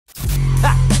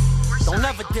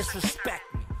ever disrespect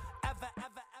me.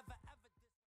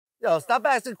 Yo, stop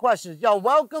asking questions. Yo,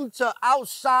 welcome to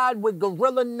Outside with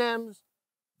Gorilla NEMS,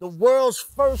 the world's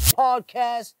first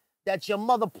podcast that your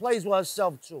mother plays with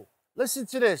herself to. Listen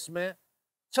to this, man.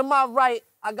 To my right,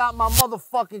 I got my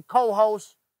motherfucking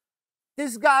co-host.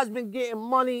 This guy's been getting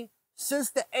money since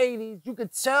the 80s. You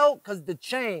could tell because the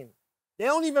chain. They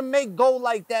don't even make gold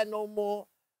like that no more.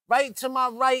 Right to my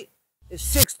right is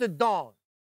SixThe Dawn.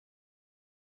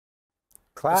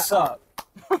 What's up?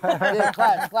 Yeah,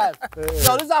 clap. Yo,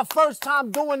 this is our first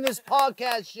time doing this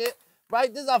podcast shit,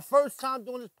 right? This is our first time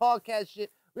doing this podcast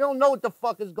shit. We don't know what the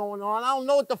fuck is going on. I don't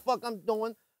know what the fuck I'm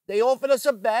doing. They offered us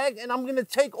a bag, and I'm gonna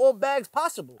take all bags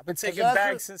possible. I've been taking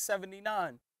bags since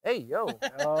 '79. Hey, yo.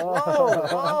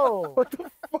 Whoa. What the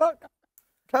fuck?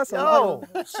 That's yo.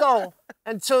 So,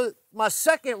 and to my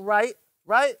second right,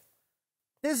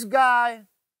 this guy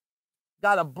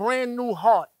got a brand new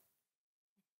heart.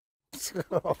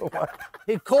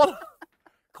 He caught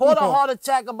a heart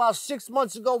attack about 6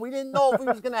 months ago. We didn't know if we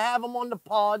was gonna have him on the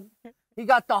pod. He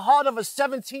got the heart of a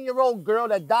 17-year-old girl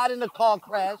that died in a car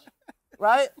crash,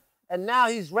 right? And now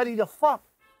he's ready to fuck.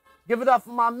 Give it up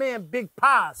for my man, Big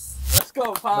Paz. Let's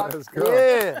go, Paz. Let's go.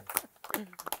 Yeah.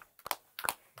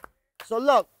 So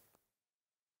look,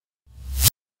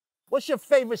 what's your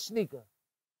favorite sneaker?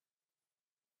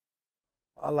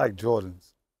 I like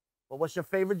Jordans. Well, what's your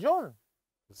favorite Jordan?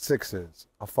 The Sixes.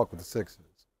 I fuck with the Sixes.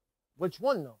 Which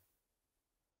one though?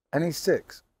 Any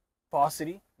six.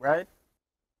 Varsity, right?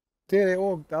 Yeah,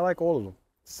 I like all of them.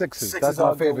 Sixes. Six That's is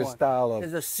our my good favorite one. style of.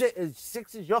 Is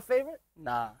Sixes your favorite?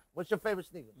 Nah. What's your favorite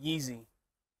sneaker? Yeezy.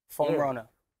 Foam Yeah. runner.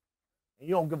 And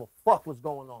you don't give a fuck what's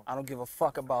going on. I don't give a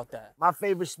fuck about that. My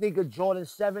favorite sneaker, Jordan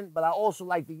 7, but I also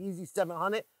like the Yeezy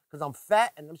 700 because I'm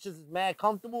fat and them shits is mad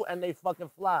comfortable and they fucking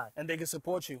fly. And they can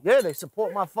support you. Yeah, they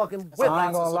support my fucking whip. I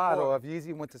ain't gonna lie though, support. if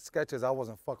Yeezy went to Skechers, I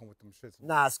wasn't fucking with them shits.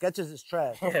 Nah, Skechers is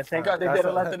trash. Yeah, thank God they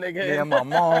didn't let the nigga in. Yeah, my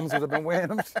moms would have been wearing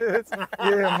them shits.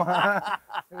 Yeah,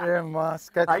 my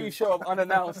Skechers. How you show up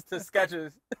unannounced to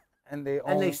Skechers And they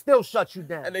own. And they still shut you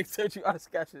down. and they search you out of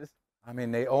Skechers? I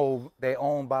mean, they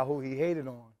own by who he hated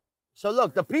on. So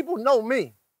look, the people know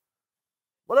me.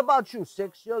 What about you,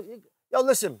 Six? Yo,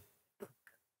 listen.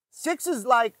 Six is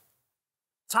like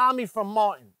Tommy from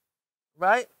Martin,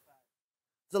 right?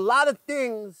 There's a lot of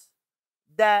things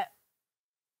that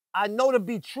I know to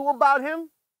be true about him,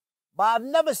 but I've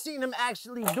never seen him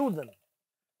actually do them.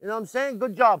 You know what I'm saying?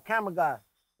 Good job, camera guy.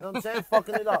 You know what I'm saying?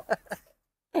 Fucking it up.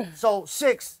 So,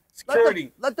 Six,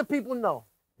 Security. let the people know.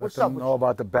 What's Let up them with know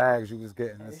about the bags you was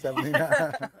getting at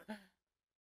 79.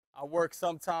 I work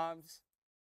sometimes.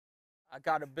 I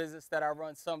got a business that I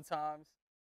run sometimes.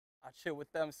 I chill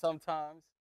with them sometimes.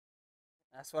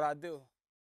 That's what I do,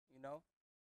 you know?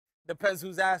 Depends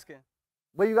who's asking.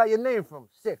 Where you got your name from?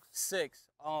 Six. Six.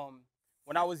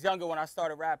 When I was younger, when I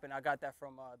started rapping, I got that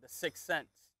from the 6 cents.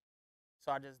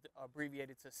 So I just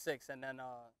abbreviated to Six and then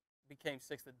became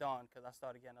SixThe Dawn because I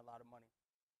started getting a lot of money.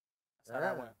 That's how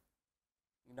that went.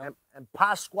 You know? And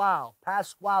Pascual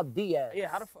Diaz. Yeah,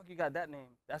 how the fuck you got that name?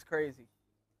 That's crazy.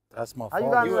 That's my How you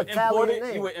fault. got You an were Italian imported?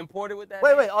 name? You were imported with that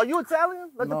Wait, name? are you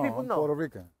Italian? Let the people I'm know. Puerto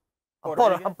Rican. I'm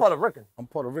Puerto Rican? Puerto Rican. I'm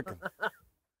Puerto Rican.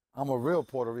 I'm a real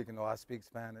Puerto Rican though. I speak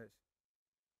Spanish.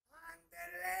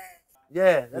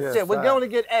 Yeah, that's Yeah, it. We're fact. going to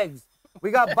get eggs.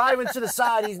 We got Byron to the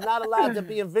side. He's not allowed to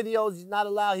be in videos. He's not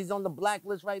allowed. He's on the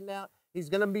blacklist right now. He's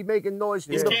going to be making noise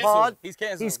through He's the canceled. pod. He's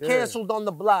canceled. He's Yeah. canceled on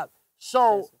the block.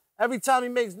 So every time he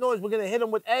makes noise, we're going to hit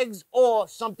him with eggs or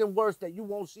something worse that you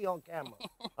won't see on camera.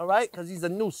 All right? Because he's a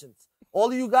nuisance. All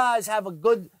of you guys have a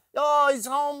good, oh, he's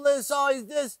homeless, oh, he's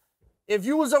this. If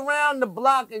you was around the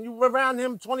block and you were around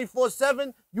him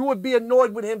 24/7, you would be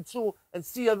annoyed with him too and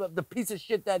see the piece of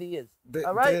shit that he is.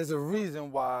 All right? There's a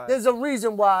reason why There's a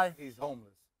reason why. he's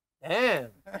homeless.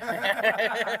 Damn.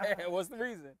 What's the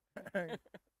reason?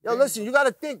 Yo, listen, you got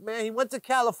to think, man. He went to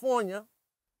California.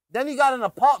 Then he got an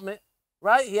apartment,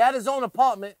 right? He had his own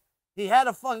apartment. He had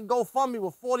a fucking GoFundMe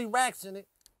with 40 racks in it.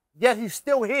 Yet he's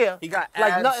still here. He got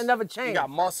like abs, nothing ever changed. He got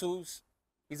muscles.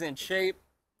 He's in shape.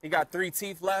 He got 3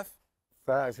 teeth left.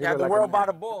 Facts. He had the world by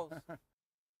the balls.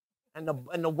 And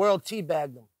the world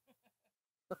teabagged him.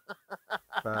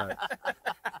 Facts.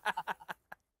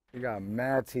 He got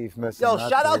mad teeth missing. Yo,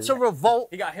 shout out to Revolt.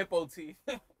 He got hippo teeth.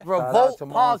 Revolt to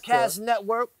Podcast Monster.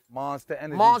 Network. Monster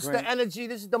Energy Monster drink. Energy.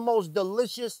 This is the most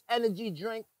delicious energy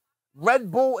drink.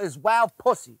 Red Bull is wild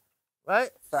pussy.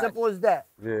 Right? Fact. Simple as that.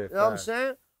 Yeah, You know what I'm fact.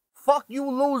 saying? Fuck you,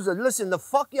 loser. Listen, the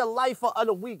fuck your life of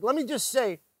the week. Let me just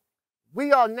say,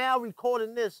 we are now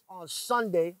recording this on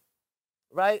Sunday,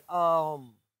 right?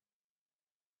 And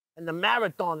the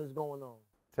marathon is going on.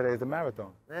 Today's the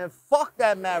marathon. Man, fuck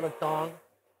that marathon.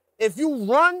 If you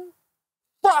run,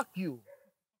 fuck you.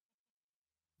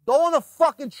 Go on a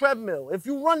fucking treadmill. If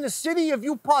you run the city, if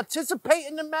you participate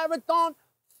in the marathon,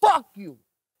 fuck you.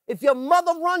 If your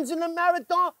mother runs in the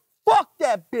marathon, fuck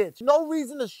that bitch. No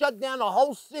reason to shut down a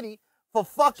whole city for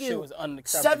fucking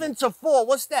 7 to 4.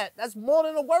 What's that? That's more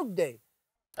than a work day.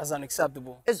 That's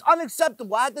unacceptable. It's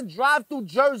unacceptable. I had to drive through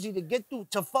Jersey to get through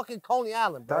to fucking Coney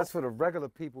Island, bro. That's for the regular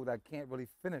people that can't really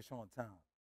finish on time.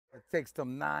 It takes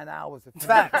them 9 hours to finish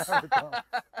Facts. the marathon.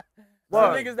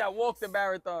 Some niggas that walk the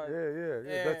marathon.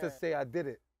 Yeah. Let's just say I did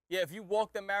it. Yeah, if you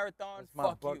walk the marathon,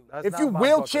 fuck you. If you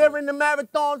wheelchair in the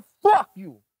marathon, fuck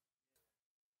you.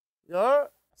 You heard?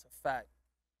 That's a fact.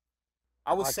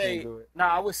 I would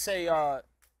say the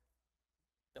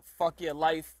fuck your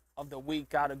life of the week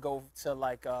gotta go to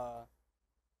like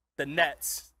the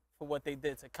Nets for what they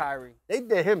did to Kyrie. They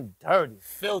did him dirty.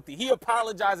 Filthy. He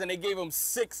apologized and they gave him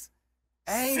six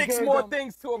more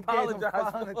things to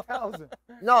apologize for.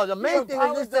 No, the main thing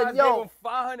is just that, yo, gave him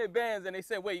 500 bands and they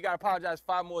said, wait, you gotta apologize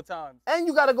 5 more times. And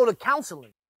you gotta go to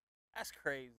counseling. That's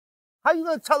crazy. How you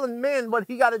gonna tell a man what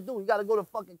he gotta do? He gotta go to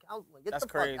fucking counseling. Get the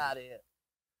fuck out of here.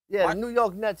 Yeah, the New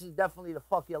York Nets is definitely the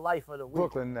fuck your life of the week.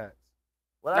 Brooklyn Nets.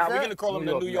 Nah, we're gonna call them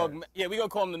the New York. Yeah, we're gonna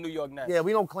call them the New York Nets. Yeah,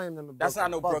 we don't claim them in Brooklyn. That's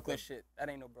not no Brooklyn shit. That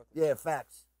ain't no Brooklyn. Yeah,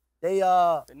 facts. They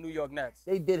the New York Nets.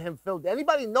 They did him filthy.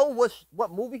 Anybody know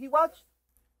what movie he watched?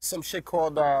 Some shit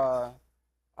called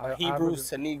Hebrews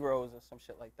to Negroes or some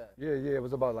shit like that. Yeah, it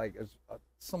was about like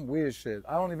some weird shit.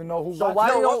 I don't even know who. So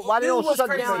why they don't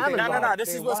shut down Amazon? No.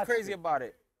 This is what's crazy about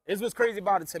it. This is what's crazy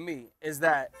about it to me is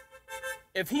that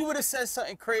if he would have said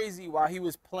something crazy while he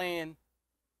was playing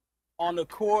on the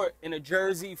court in a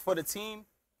jersey for the team,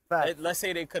 let's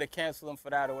say they could have canceled him for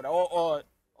that or whatever,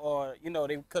 or you know,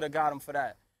 they could have got him for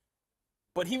that.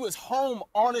 But he was home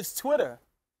on his Twitter.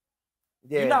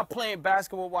 Yeah. You're not playing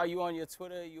basketball while you on your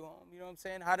Twitter. You home. You know what I'm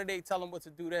saying? How do they tell him what to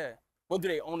do there? What do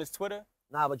they own his Twitter?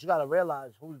 Nah, but you gotta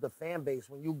realize who's the fan base.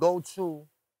 When you go to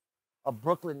a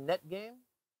Brooklyn Net game,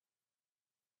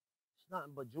 it's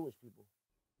nothing but Jewish people.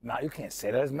 Nah, you can't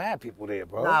say that. There's mad people there,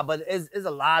 bro. Nah, but it's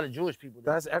a lot of Jewish people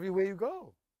there. That's everywhere you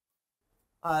go.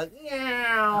 We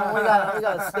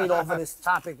gotta stay off of this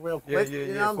topic real quick. Yeah.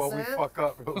 You know Before what I'm saying? we fuck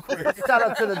up real quick. Shout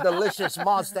out to the delicious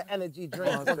Monster Energy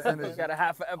drink. Monster Energy. Got a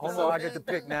half an episode. Hold on, I get to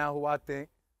pick now who I think.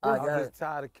 I'm just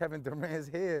tired of Kevin Durant's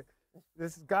hair.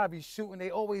 This guy be shooting. They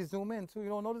always zoom in too. You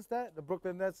don't notice that? The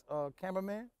Brooklyn Nets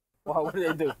cameraman. Wow, what do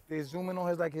they do? They zoom in on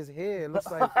his hair. It looks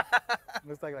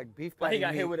like beef patty. He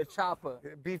got hit with a chopper.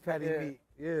 Beef patty meat.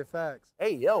 Yeah, facts.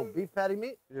 Hey, yo, beef patty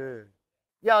meat? Yeah.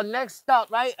 Yo, next up,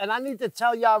 right? And I need to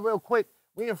tell y'all real quick,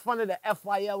 we in front of the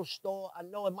FYL store. I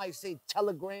know it might say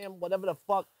Telegram, whatever the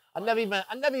fuck. I never even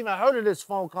heard of this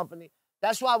phone company.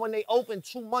 That's why when they opened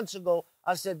 2 months ago,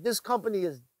 I said, this company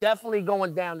is definitely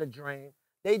going down the drain.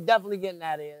 They definitely getting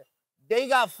out of here. They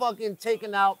got fucking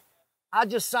taken out. I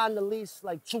just signed the lease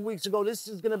like 2 weeks ago. This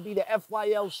is going to be the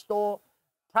FYL store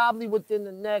probably within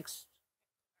the next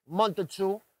month or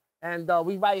two. And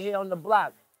we right here on the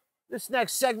block. This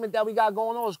next segment that we got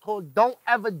going on is called Don't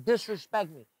Ever Disrespect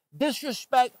Me.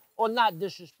 Disrespect or not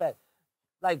disrespect.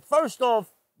 Like, first off,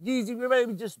 Yeezy,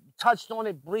 we just touched on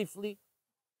it briefly.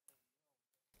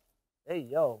 Hey,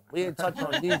 yo, we didn't touch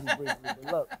on Yeezy briefly, but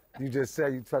look. You just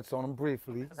said you touched on them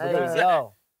briefly. Hey,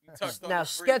 yo. Now,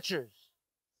 Skechers.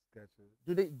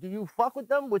 Do you fuck with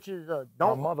them? Which is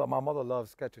don't. My mother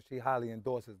loves Skechers. She highly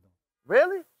endorses them.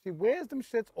 Really? She wears them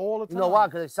shits all the time. You know why?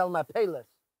 Because they sell them at Payless.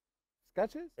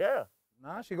 Skechers? Yeah.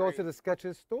 Nah, she goes to the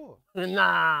Skechers store.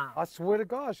 Nah. I swear to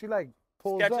God, she like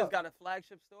pulls up. Skechers got a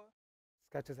flagship store?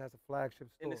 Skechers has a flagship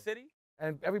store. In the city?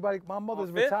 And everybody, my mother's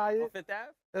on Fifth? retired. On Fifth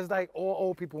Ave? There's like all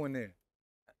old people in there.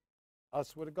 I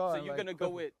swear to God. So you're gonna go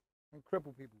with and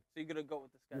cripple people. So you're gonna go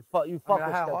with the Skechers. You fuck with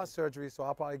I had Skechers. heart surgery, so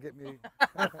I'll probably get me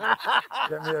up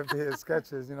to his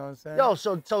Skechers. You know what I'm saying? Yo,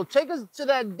 so take us to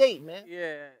that date, man.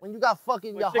 Yeah. When you got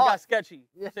fucking your shit heart. got sketchy.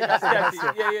 Yeah. Shit got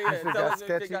sketchy. Yeah.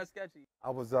 Shit got sketchy. I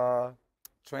was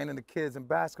training the kids in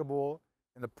basketball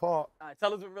in the park. All right,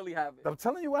 tell us what really happened. I'm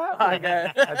telling you what happened.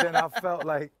 And then I felt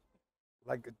like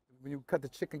when you cut the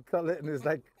chicken cutlet and it's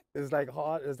like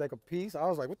hard, it's like a piece. I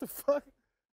was like, what the fuck?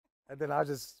 And then I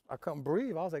couldn't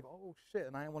breathe. I was like, oh shit,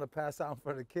 and I didn't want to pass out in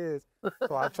front of the kids.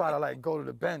 So I try to like go to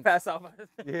the bench. Pass out.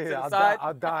 Yeah,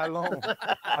 I'll die alone.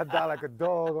 I die like a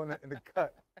dog in the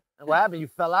cut. And what happened? You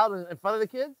fell out in front of the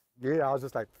kids? Yeah, I was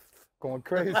just like going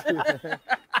crazy.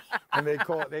 And they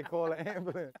call an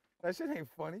ambulance. That shit ain't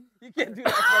funny. You can't do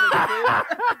that in front of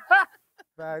the kids.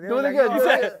 Man, do it again. Do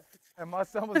it. And my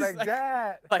son was like,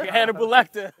 Dad. Like a Hannibal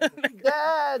Lecter.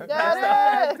 Dad.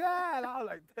 I was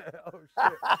like, Dad. Oh,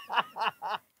 shit.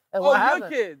 And Oh, what your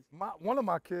happened? kids. One of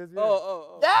my kids. Yeah.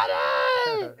 Oh.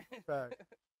 Daddy! Fact.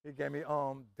 He gave me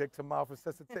dick to mouth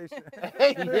resuscitation.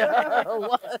 Hey, yo,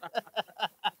 what?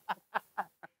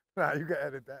 Nah, you can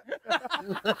edit that.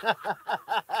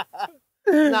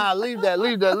 Nah, leave that.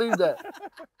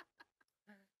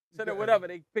 So then whatever,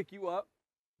 they pick you up.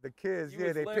 The kids, You yeah,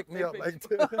 was they limp, picked me they up picked like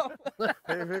you this. up.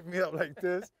 They picked me up like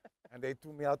this, and they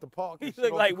threw me out the park. He and shit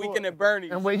looked off like the court. Weekend at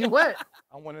Bernie's. And where you went?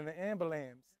 I went in the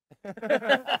ambulance.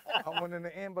 I went in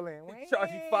the ambulance.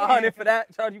 Charge you 500 for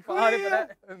that. Charge you 500 for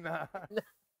that. Nah.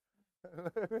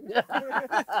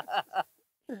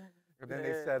 And then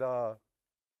they said, you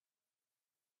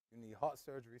need heart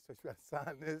surgery, so you gotta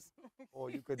sign this, or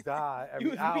you could die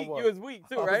every hour. You was weak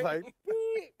too, I right? was like,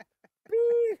 beep,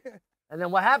 beep. And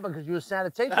then what happened? Because you were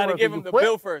sanitation Nah, worker. they gave you him the quit?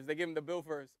 bill first. They gave him the bill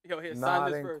first. Yo, here, Nah, sign I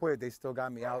this didn't first. quit. They still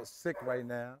got me out sick right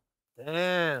now,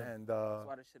 Damn. and That's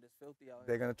why this shit is filthy out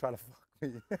they're here. gonna try to fuck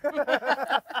me.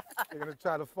 They're gonna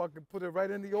try to fucking put it right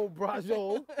in the old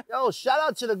brajo. Yo, shout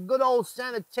out to the good old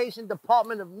sanitation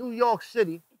department of New York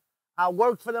City. I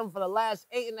worked for them for the last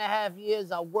 8.5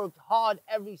 years. I worked hard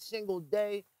every single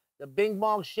day. The bing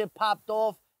bong shit popped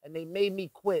off and they made me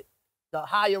quit. The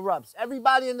higher ups.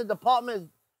 Everybody in the department,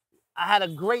 I had a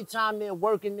great time there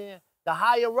working there. The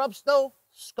higher ups though,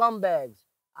 scumbags.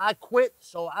 I quit,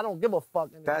 so I don't give a fuck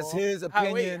anymore. That's his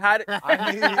opinion. How did,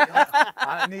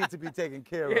 I need to be taken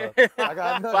care of. I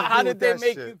got nothing but to how do did with they that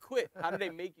make shit. you quit? How did they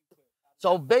make you quit?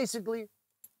 So basically,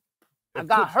 I It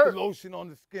got puts hurt. the lotion on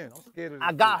the skin. I'm scared of this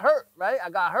I got shit. hurt, right? I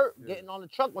got hurt Yeah. getting on the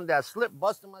truck one day. I slipped,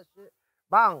 busted my shit.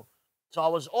 Bang. So I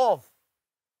was off.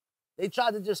 They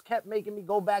tried to just kept making me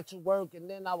go back to work, and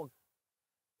then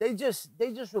they just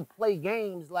would play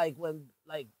games like when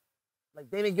like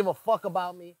they didn't give a fuck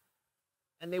about me,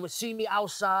 and they would see me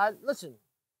outside. Listen,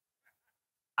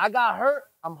 I got hurt.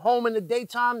 I'm home in the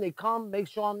daytime. They come, make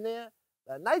sure I'm there.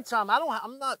 At nighttime,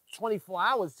 I'm not 24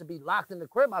 hours to be locked in the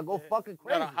crib. I go fucking You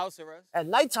crazy. got a house arrest? At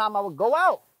nighttime, I would go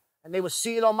out, and they would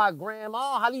see it on my gram.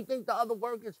 Oh, how do you think the other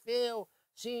workers feel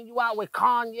seeing you out with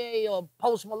Kanye or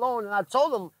Post Malone? And I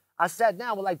told them, I sat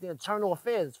down with like the internal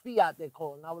affairs, Fiat they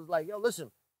call it. And I was like, yo, listen,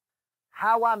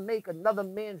 how I make another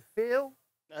man feel,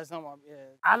 That's not my,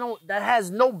 yeah. that has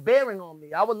no bearing on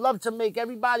me. I would love to make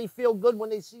everybody feel good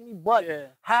when they see me, but Yeah.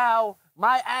 how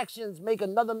my actions make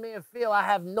another man feel, I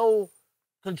have no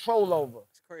control over.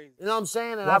 It's crazy. You know what I'm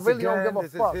saying? And Once I really again, don't give a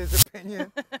this fuck. is his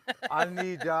opinion. I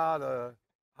need y'all to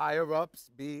higher ups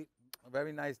be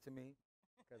very nice to me.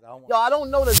 Cause I don't Yo, I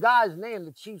don't know the guy's name,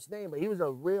 the chief's name, but he was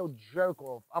a real jerk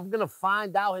off. I'm gonna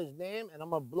find out his name and I'm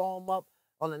gonna blow him up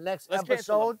on the next Let's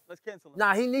cancel episode. him. Let's cancel him.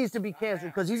 Nah, he needs to be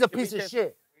canceled because he's a Should we piece of cancel-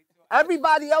 shit.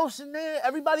 Everybody else in there,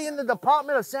 everybody in the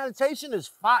Department of Sanitation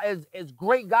is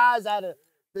great guys.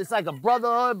 It's like a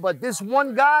brotherhood, but this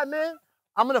one guy, man,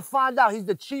 I'm gonna find out. He's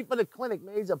the chief of the clinic,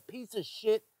 man. He's a piece of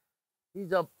shit.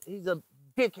 He's a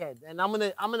dickhead, and I'm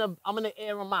gonna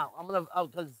air him out. I'm gonna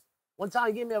because one time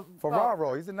he gave me a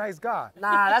Ferraro, he's a nice guy.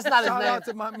 Nah, that's not his Shout out to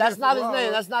name. my man That's not his Ferraro.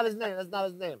 name. That's not his name. That's not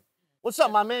his name. What's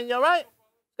up, my man? You all right?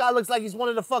 This guy looks like he's one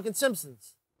of the fucking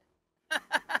Simpsons.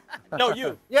 No,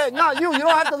 you. Yeah, no, you. You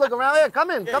don't have to look around here.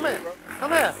 Come in. Come in.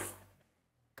 Come here.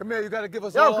 Come here, you gotta give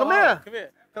us a Yo, hug. come here. Come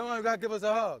here. Come on, you gotta give us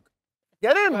a hug.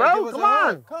 Get in, You gotta bro. give us Come a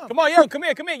hug. on. Come. Come on, yo, come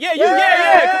here, come here. Yeah, you,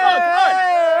 yeah. Hey,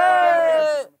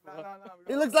 Come on, come on.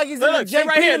 He looks like he's Look, in the look, J. sit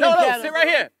right here. No, Peterman sit right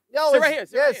here. Yo, Sit right here.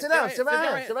 Sit yeah, right sit here. down. Sit Sit right right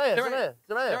here. here. Sit right here. Sit Sit right right here.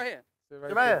 Sit right Sit here. right here. Sit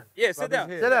right here. Yeah, sit Rub down.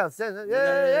 his Sit head. down. Sit down.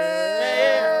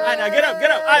 Yeah. All right, now get up,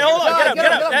 get up. All right, hold on, get up,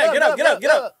 get up. Hey, get up, get up,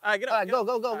 get up. All right, get All up. right, go,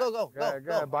 go, go, go, go, Go ahead,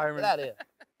 go, go, Byron. Get out of here.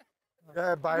 Go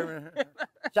ahead, Byron.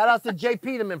 Shout out to J.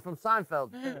 Peterman from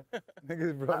Seinfeld.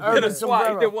 Niggas, bro. Did Urban a squat. He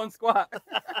sombrero. did one squat.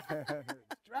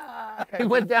 He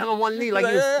went down on one knee like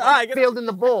he was All right, get up. fielding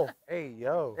the ball. Hey,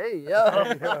 yo. Hey,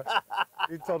 yo.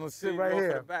 He told him to sit Go right for the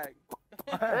here. back.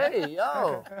 Hey,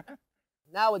 yo.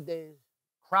 Nowadays,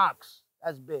 Crocs,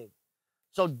 that's big.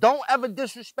 So don't ever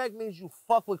disrespect means you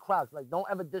fuck with Crocs. Like, don't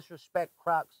ever disrespect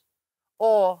Crocs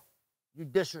or you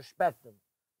disrespect them.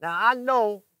 Now, I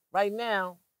know right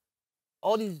now,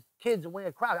 all these kids are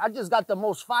wearing Crocs. I just got the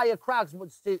most fire Crocs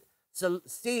with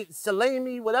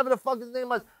salami, whatever the fuck his name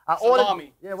was. I ordered,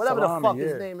 Salami. yeah, whatever Salami, the fuck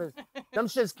his yeah. name is. Them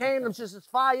shits came, them shits is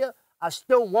fire. I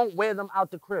still won't wear them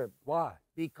out the crib Why?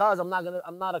 because I'm not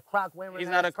a Croc wearing. He's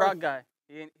not a ass croc person. guy.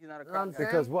 He's not a You know what I'm croc guy. saying?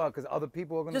 Because what? Because other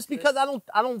people are gonna. Just say because I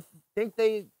don't think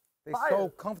they fire. so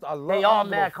comfortable. I love. They I are don't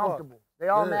give a mad fuck. comfortable. They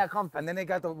are Yeah. mad comfortable. And then they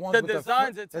got the ones The with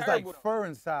designs the are fur. It's terrible, like fur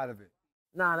inside of it.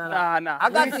 Nah. Nah. I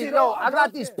got You these see yo. that? I I got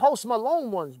got these that. Post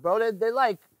Malone ones, bro.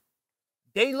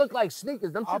 They look like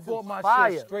sneakers. Them I shits bought is my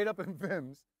fire. shit straight up in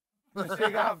Vim's. The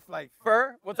shit got like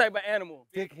Fur? What type of animal?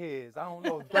 dick hairs. I don't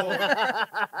know.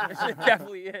 That shit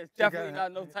definitely is. Definitely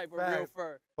not no type of real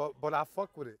fur. But I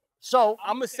fuck with it. So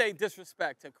I'm gonna say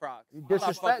disrespect to Crocs. I'm not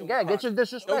disrespect. fucking with Yeah, get Crocs. your Those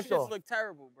disrespect shits off. look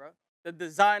terrible, bro. The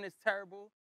design is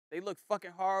terrible. They look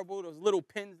fucking horrible. Those little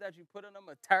pins that you put on them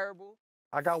are terrible.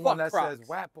 I got Fuck one that Crocs. says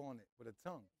WAP on it with a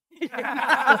tongue.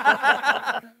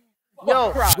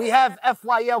 Yo, Crocs. we have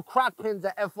FYL Croc pins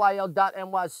at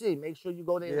FYL.NYC. Make sure you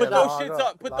go there. Put and those shop. shits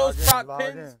up. Put those Croc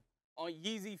pins on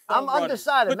Yeezy foam I'm runners.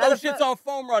 undecided. Put Matter those of shits fact- on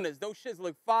foam runners. Those shits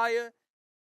look fire.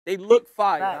 They look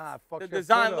fire. Nah, fuck The your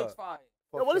design foot looks up. fire.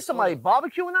 Yo, what is somebody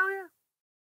barbecuing out here?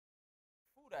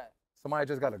 Who that? Somebody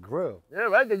just got a grill. Yeah,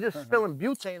 right. They're just spilling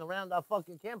butane around our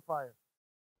fucking campfire.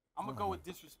 I'm gonna go with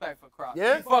disrespect for Crocs.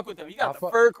 Yeah? You fuck with them. You got I the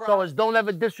fuck- fur Crocs. So it's don't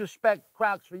ever disrespect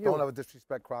Crocs for you. Don't ever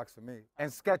disrespect Crocs for me. And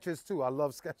Skechers too. I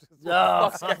love Skechers. Yo.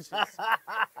 Fuck Skechers.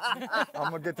 I'm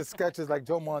gonna get the Skechers like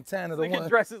Joe Montana. The Nigga one.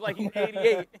 dresses like he's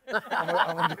 88.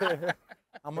 I'm gonna get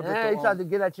Yeah, he tried to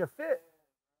get at your fit.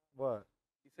 What?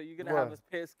 So you're gonna What? have a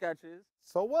pair of Skechers.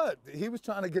 So what? He was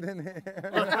trying to get in here.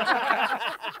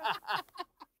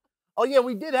 Oh yeah,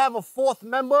 we did have a fourth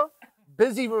member,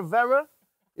 Busy Rivera.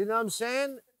 You know what I'm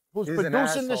saying? Who's He's an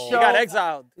producing the asshole. show. He got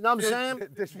exiled. You know what I'm saying?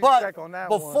 Disrespect But on that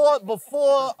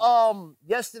before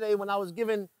yesterday when I was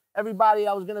giving everybody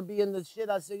I was gonna be in the shit,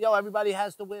 I said, yo, everybody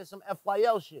has to wear some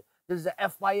FYL shit. This is a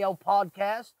FYL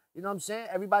podcast. You know what I'm saying?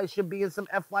 Everybody should be in some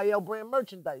FYL brand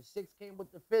merchandise. Six came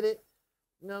with the fitted.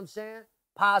 You know what I'm saying?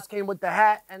 Paz came with the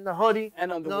hat and the hoodie.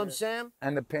 And You know what I'm underwear. saying?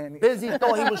 And the panties. Busy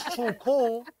thought he was too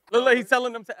cool. Look like he's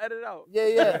telling them to edit out.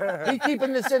 Yeah. We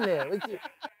keeping this in there.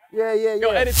 Yeah. Yo,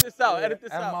 edit this out. Edit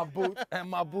this and out.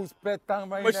 my boots petang right I'm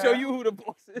now. gonna show you who the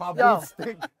boss is. My Yo. boots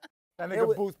stink. That It nigga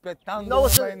was- boots petang No,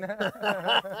 it's right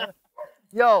now.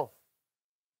 Yo,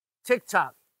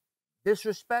 TikTok,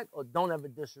 disrespect or don't ever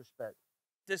disrespect?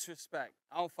 Disrespect.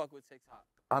 I don't fuck with TikTok.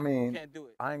 I mean, Can't do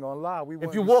it. I ain't gonna lie.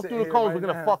 If you walk through the cones, we're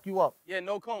gonna fuck you up. Yeah,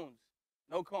 no cones.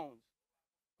 No cones.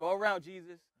 Go around,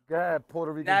 Jesus. God,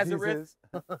 Puerto Rican Nazareth.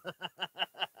 Jesus.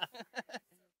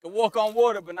 Can walk on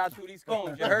water, but not through these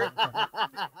cones. You heard?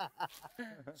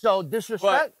 So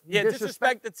disrespect? But yeah, You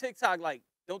disrespect the TikTok. Like,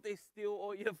 don't they steal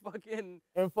all your fucking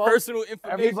info? personal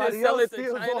information? Everybody Sell else it to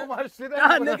steals China? all my shit.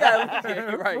 Nah, anyway. nigga. Yeah,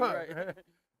 you're right. You're right.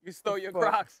 You stole your Fuck.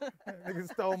 Crocs.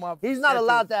 Nigga stole my. He's not Skechers.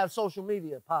 allowed to have social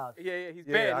media, Paz. Yeah, he's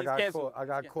Yeah, banned. I He's got canceled. caught. I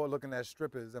got He's caught looking at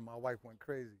strippers, and my wife went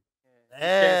crazy.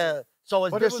 Yeah. So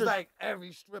it's But it was disrespect. like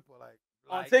every stripper, like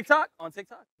On TikTok? On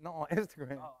TikTok? No, on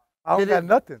Instagram. Oh. I don't Did got it-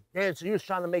 nothing. Yeah, so you was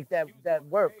trying to make that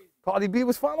work. Cardi B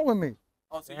was following me.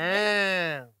 Oh, so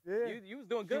Damn. Yeah, you was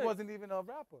doing she good. wasn't even a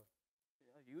rapper.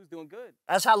 You was doing good.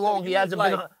 That's how long So he you hasn't was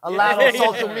been like- allowed Yeah, on yeah,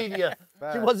 social yeah. media. She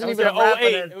Facts. wasn't It was even a at rapper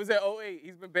 08. then. It was at 08.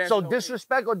 He's been banned So since 08.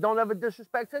 disrespect or don't ever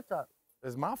disrespect TikTok.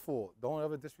 It's my fault. Don't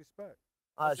ever disrespect.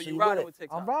 All right, So so you you riding with with it.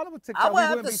 TikTok? I'm riding with TikTok. I would We have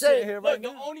wouldn't to be say- sitting here Look, right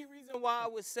the now. only reason why I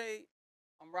would say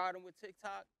I'm riding with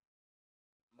TikTok,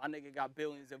 my nigga got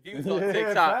billions of views on Yeah,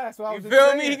 TikTok. facts, what I You was just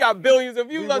feel me? saying. He got billions of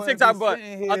We views on wouldn't TikTok, be but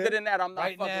sitting here other than that, I'm not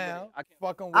right fucking with now, it. I can't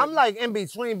fucking with I'm you. like in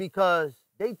between because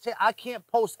I can't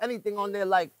post anything on there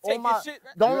like all Take your my shit,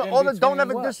 right? don't You in all the don't between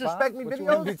ever what, disrespect Bob? me What you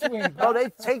in videos. between, Bro, Bob? they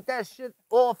take that shit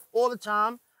off all the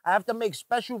time. I have to make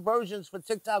special versions for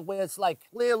TikTok where it's like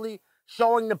clearly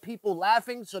showing the people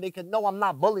laughing so they can know I'm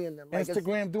not bullying them. Like, it's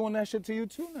Instagram doing that shit to you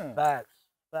too now. facts.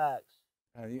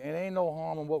 It ain't no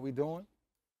harm in what we doing.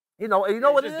 You know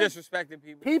what it Just is? disrespecting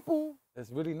people. People It's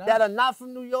really not. that are not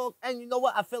from New York, and you know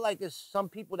what? I feel like it's some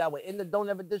people that were in the don't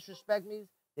ever disrespect me.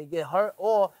 They get hurt,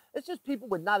 or it's just people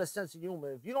with not a sense of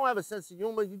humor. If you don't have a sense of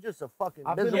humor, you just a fucking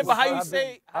I've been miserable. Yeah, but how you I've say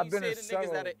been- how I've you been say in the niggas that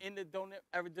several. are in the don't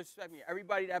ever disrespect me?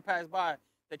 Everybody that passed by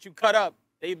that you cut up,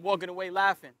 they walking away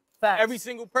laughing. Facts. Every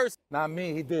single person. Not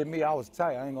me. He did me. I was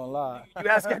tight. I ain't gonna lie. You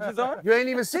had sketches on? You ain't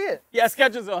even see it. You had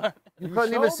sketches on. You You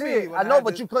couldn't even showed see me it. when I I know, had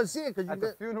but the- you couldn't see it because you At the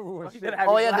did. funeral and you shit. didn't have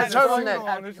Oh, your yeah, the glasses on. turtleneck.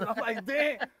 On and shit. I'm like,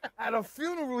 damn. At a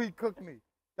funeral, he cooked me.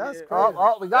 That's Yeah. crazy.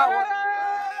 We got one.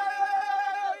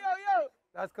 Yo.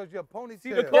 That's because you're a ponytail. See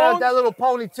the Get cone? out that little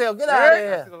ponytail. Get out Yeah. of That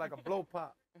here. shit look like a blow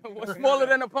pop. What's smaller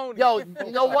than a pony? Yo,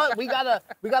 you know what? We gotta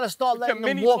start It's a letting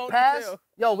them mini walk past. ponytail.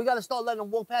 Yo, we gotta start letting them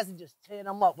walk past and just tear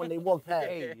them up when they walk past.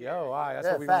 Hey, yo, all right, that's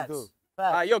Yeah, what we facts. gonna do. Facts.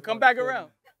 All right, yo, come back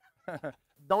around.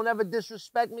 Don't ever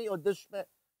disrespect me or disrespect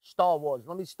Star Wars.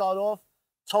 Let me start off.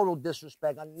 Total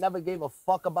disrespect. I never gave a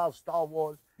fuck about Star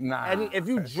Wars. Nah. And if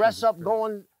you dress up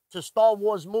going to Star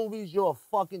Wars movies, you're a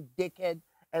fucking dickhead,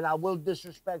 and I will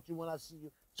disrespect you when I see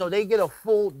you. So they get a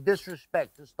full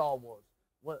disrespect to Star Wars.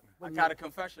 What I do got you- a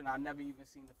confession. I never even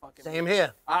seen the fucking Same movie.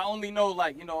 here. I only know,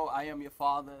 like, I am your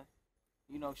father.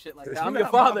 You know, shit like that. I'm your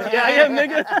father. Yeah, I am,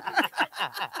 nigga.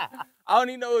 I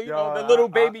only know, you know, the little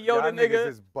baby Yoda nigga. Niggas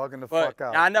is bugging the fuck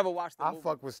out. I never watched the movie. I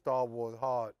fuck with Star Wars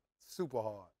hard, super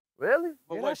hard. Really?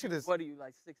 But Yeah, what are you,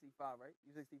 like 65, right?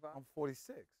 You 65? I'm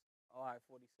 46. Oh, all right,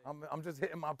 46. I'm just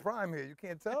hitting my prime here. You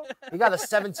can't tell? You got a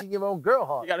 17-year-old girl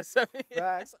heart. You got a 7.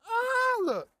 Facts. Ah,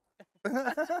 look.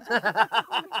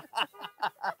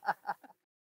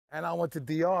 And I went to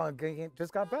DR and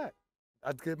just got back.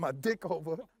 I get my dick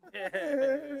over. Yeah.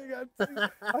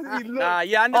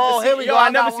 I never here we go. I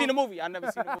never seen the movie. I never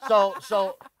seen the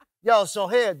movie. So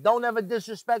here, don't ever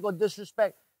disrespect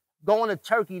going to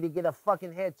Turkey to get a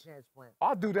fucking hair transplant.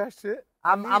 I'll do that shit.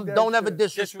 Don't ever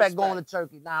disrespect going to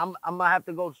Turkey. Nah, I'm gonna have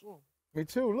to go soon. Me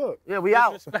too, look. Yeah, we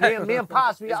out. Me and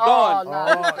Pops, we out.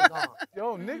 Gone. It's gone.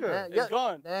 Yo, nigga. It's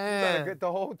gone. You gotta get the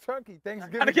whole turkey.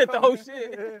 Thanksgiving. Gotta get the whole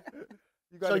shit.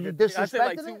 So you I disrespecting said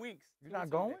like 2 it? weeks. You're not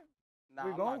going? Nah,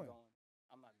 We're I'm going. not going.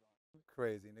 I'm not going.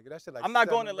 Crazy, nigga. That shit like I'm not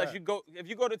going 7 unless back. you go. If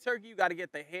you go to Turkey, you got to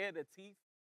get the hair, the teeth,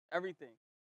 everything.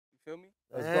 You feel me?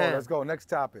 Let's go. Next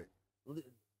topic.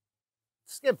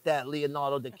 Skip that,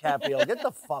 Leonardo DiCaprio. Get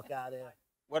the fuck out of here.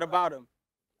 What about him?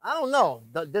 I don't know.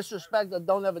 The disrespect or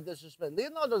don't ever disrespect.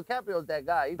 Leonardo DiCaprio's that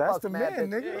guy. He That's fucks the mad man,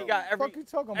 bitches. nigga. Yeah, he got every. What the fuck you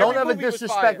talking about? Don't every ever movie was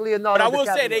disrespect fire. Leonardo But I will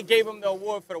DiCaprio. say they gave him the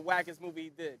award for the wackest movie he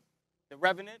did. The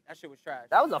Revenant. That shit was trash.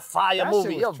 That was a fire That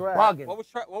movie. shit You're was trash. bugging. What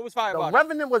was fire The about it?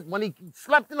 Revenant was when he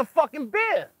slept in a fucking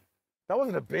bed. That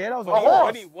wasn't a bear. That was a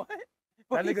horse. What?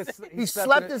 That nigga, He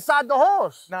slept inside the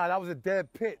horse. Nah, that was a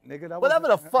dead pit, nigga. That Whatever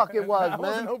the wasn't- fuck it was, That man.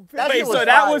 wasn't no pit. That Wait, shit so was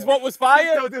that fire. was what was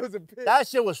fire? No, there was a pit. That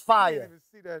shit was I didn't fire. even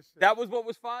see that shit. That was what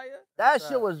was fire? That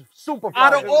shit was super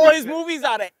Out fire. of all his movies,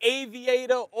 out of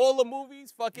Aviator, all the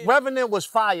movies, fucking Revenant was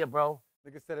fire, bro.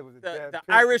 Nigga said it was a dead the pit.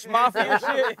 Irish Mafia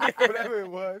shit. Whatever it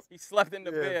was. He slept in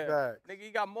the Yeah, bed. facts. Nigga,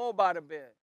 he got mauled by the bed.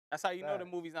 That's how you know the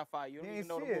Facts. movie's not fire. You He don't ain't even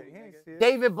know the see it. movie, He ain't nigga. see it.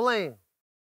 David Blaine.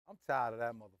 I'm tired of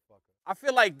that motherfucker. I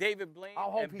feel like David Blaine I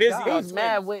hope and he Busy dies. are He's twins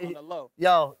mad with- on the low.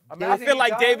 Yo, I feel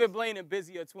like David Blaine and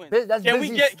Busy are twins. That's Can we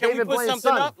Busy's- can we David put Blaine's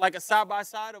something son. up like a side by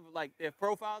side of like their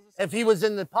profiles? Or something? if he was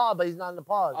in the pod, but he's not in the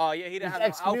pod. Oh yeah, he didn't have no outfit.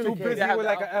 excommunicated. He Busy didn't have with the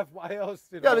like outfit. a FYL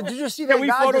shit. Yo, on. did you just see Can that we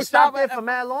guy just stopped Photoshop there it? for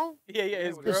mad long? Yeah, his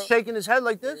Just girl. Just shaking his head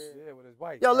like this? Yeah, with his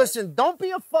wife. Yo, right? listen, don't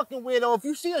be a fucking weirdo. If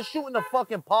you see us shooting a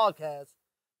fucking podcast,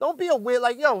 don't be a weird,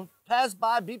 like, yo, pass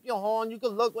by, beep your horn, you can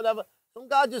look, whatever. Some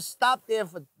guy just stopped there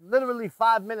for literally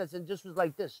 5 minutes and just was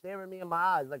like this, staring me in my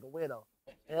eyes like a weirdo.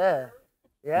 Yeah. You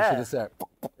should Yeah. have said.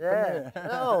 Yeah.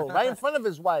 No, right in front of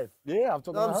his wife. Yeah, I'm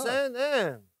talking You know what about I'm her. saying?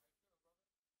 Yeah.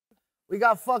 We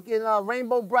got fucking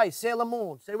Rainbow Bright, Sailor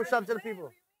Moon. Say what's up to the people.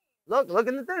 Look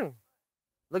in the thing.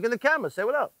 Look in the camera. Say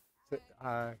what up.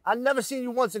 Alright. I never seen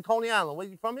you once in Coney Island. Where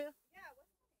you from here?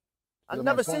 I Yeah,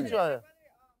 never from seen Coney. you out here.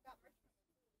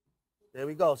 There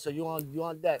we go. So you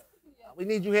on deck. We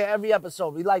need you here every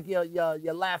episode. We like your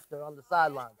laughter on the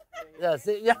sideline. Yeah,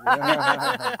 see?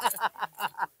 Yeah.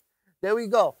 There we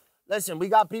go. Listen, we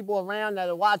got people around that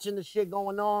are watching the shit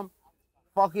going on.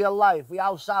 Fuck your life. We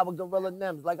outside with Gorilla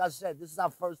NEMS. Like I said, this is our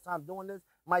first time doing this.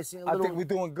 Might seem a I little. think we're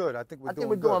doing good. I think we're doing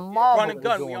good. doing Run marvelous. and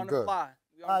gun. We're We doing on the good. fly.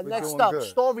 We on the We're Next doing up, good.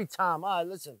 story time. All right,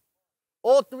 listen.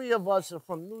 All three of us are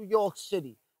from New York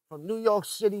City. From New York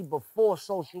City before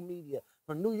social media.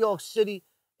 From New York City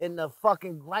in the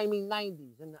fucking grimy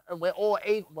 90s. And we're all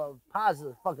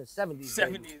positive fucking 70s.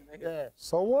 70s, baby. nigga. Yeah.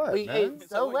 So what, We man? ate-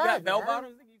 So you what, got bell man?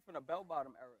 bottoms? Nigga, you from the bell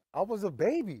bottom era. I was a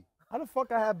baby. How the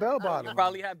fuck I had bell You bottoms?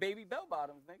 probably had baby bell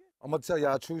bottoms, nigga. I'm gonna tell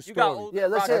y'all a true You story. got old Yeah,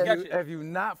 let's Rocket hear it. Ketchup. If you're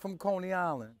not from Coney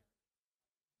Island,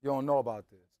 you don't know about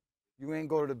this. You ain't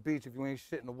go to the beach if you ain't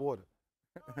shit in the water.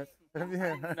 You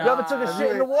ever took a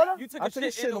shit in the water? You took I a took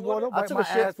a shit in the water, I wiped took my a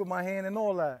shit. ass with my hand and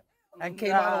all that. And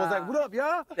came out and was like, what up,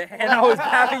 y'all? The hand I was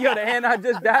dapping you, the hand I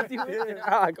just dapped you with.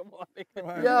 Ah, come on,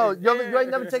 nigga. Yo, you ain't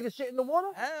never taken shit in the water?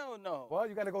 Hell no. Well,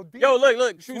 you gotta go deep. Yo,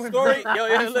 look, true Swim story. deep. Yo,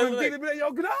 You swim look. deep and be like,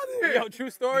 yo, get out of here. Yo, true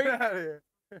story. Get out of here.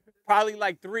 Probably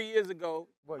like 3 years ago,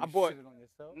 What, I you bought. shitted on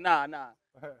yourself? Nah.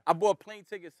 I bought plane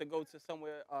tickets to go to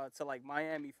somewhere to like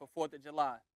Miami for 4th of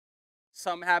July.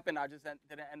 Something happened. I just didn't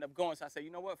end up going. So I said,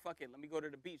 you know what? Fuck it. Let me go to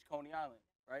the beach, Coney Island,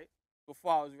 right?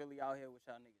 Before I was really out here with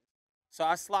y'all niggas. So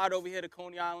I slide over here to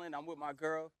Coney Island. I'm with my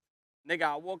girl. Nigga,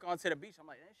 I walk onto the beach. I'm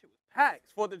like, that shit was packed.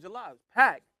 It's 4th of July. It was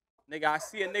packed. Nigga, I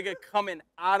see a nigga coming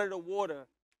out of the water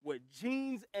with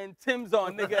jeans and Timbs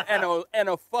on, nigga, and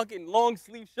a fucking long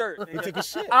sleeve shirt. Nigga, He took a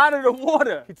shit. out of the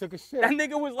water. He took a shit. That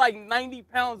nigga was like 90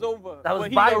 pounds over That was what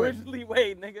he Byron. originally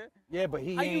weighed, nigga. Yeah, but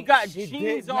he How you ain't- got he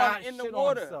jeans did on not in the shit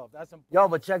water? On himself. That's important. Yo,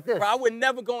 but check this. Bro, I would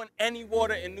never go in any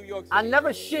water in New York City. I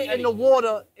never shit in the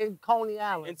water in Coney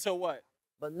Island. Until what?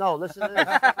 But no, listen to this.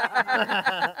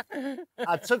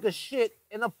 I took a shit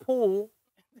in a pool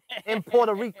in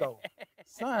Puerto Rico.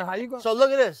 Son, how you gonna? So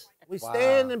look at this. We Wow.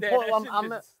 stand in Damn, Port. that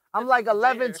shit just- I'm like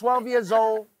 11, there. 12 years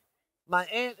old. My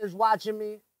aunt is watching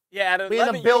me. Yeah, at We in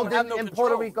a 11, you don't have building no in control.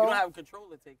 Puerto Rico. You don't have control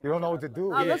to take. You don't know what to do.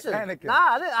 Nah, You're listen. panicking. Nah,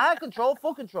 I had control,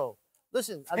 full control.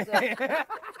 Listen,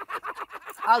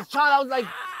 I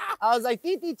was like,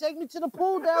 Titi, take me to the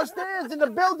pool downstairs in the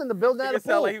building. The building had a Nigga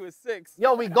sound pool. like he was 6.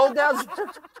 Yo, we go downstairs.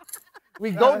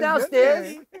 We go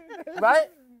downstairs, right?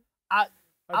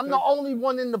 I'm the only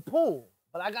one in the pool,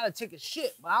 but I gotta take a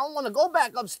shit. But I don't want to go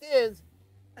back upstairs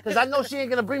because I know she ain't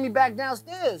gonna bring me back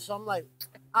downstairs. So I'm like,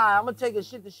 all right, I'm gonna take a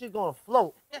shit. The shit gonna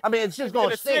float. I mean, it's just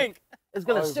gonna sink. It's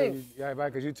gonna sink. Yeah,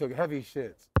 right, because you took heavy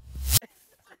shits.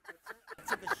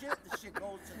 Took a shit. The shit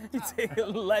goes to the You top. take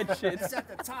lead shit. It's at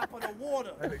the top of the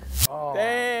water. Oh,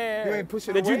 Damn. You ain't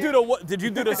pushing Did away? you do the what? Did you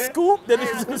do the scoop? Did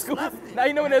you do the scoop? Now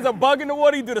you know when there's a bug in the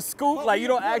water, you do the scoop. But Like we you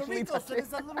don't in Puerto actually Rico, touch so it.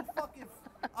 there's a little fucking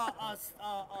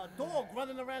dog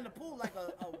running around the pool like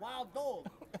a wild dog.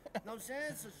 You know what I'm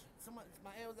saying? So my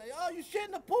aunt was like, "Oh, you shit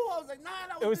in the pool?" I was like, "Nah,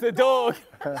 that was the dog."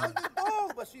 That was the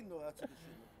dog." But she knew I took a shit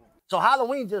in the pool. So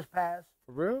Halloween just passed.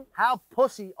 For real? How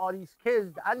pussy are these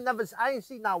kids? I ain't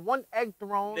seen not one egg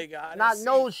thrown, Nigga, I not done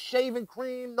no shaving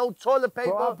cream, no toilet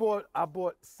paper. Bro, I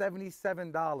bought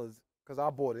 $77 because I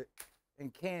bought it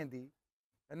in candy,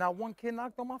 and not one kid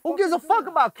knocked on my. Who gives a fuck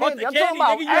about Fuck candy? the I'm candy,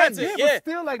 talking nigga, you about had eggs. to- Yeah, Yeah. but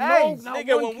still, like, Eggs. no,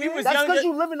 Nigga, one when we kid. was That's younger- because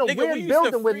you live in a nigga, we weird used to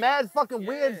building with free- mad fucking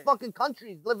weird Yeah. fucking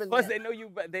countries living Plus, there. they know you.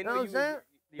 They You know know what you. I'm saying?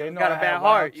 They You know got I a had bad wild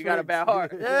heart. You got a tricks. bad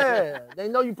heart. Yeah, they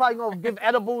know you probably gonna give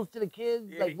edibles to the kids,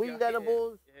 Yeah, like you weed got-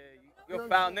 edibles. Yeah, you're a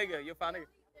foul nigga. You're a foul nigga.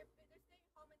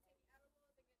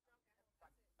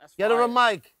 That's Get her a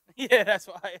fire. mic. Yeah, that's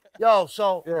why. Yo,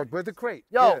 so Yeah, with the crate.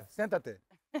 Yo. Yeah, siéntate.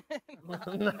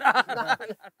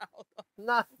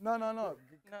 nah. No.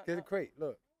 Get the crate.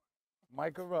 Look.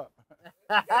 Mic her up.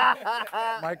 Him.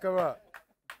 Mic her up.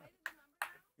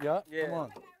 Yeah, come on.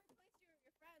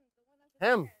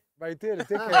 Right there, the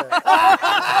dickhead.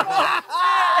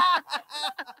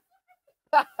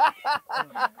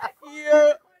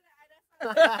 Yeah.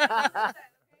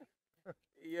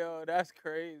 Yo, that's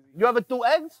crazy. You ever threw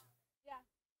eggs? Yeah,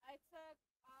 I took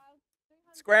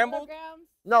 300 Scrambled? kilograms.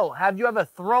 No. Have you ever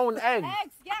thrown eggs?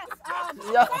 Eggs, yes.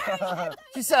 Yeah.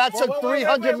 She said I took wait,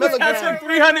 300 wait, wait. milligrams. That's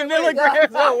 300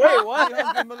 milligrams. Oh, wait, what?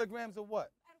 300 milligrams of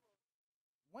what?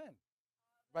 When?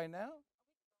 Right now?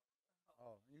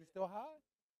 Oh, you still high?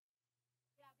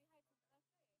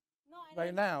 No, I Right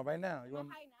need, now, right now. You am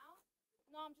want? I high now?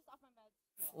 No, I'm just off my meds.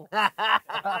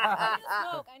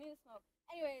 I need to smoke.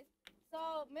 Anyways, so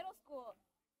middle school.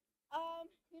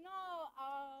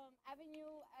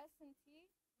 Avenue S&T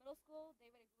middle school,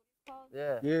 David Aguti's called.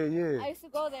 Yeah. Yeah. I used to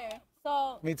go there.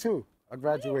 So, Me too. I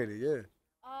graduated, yeah.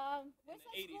 where's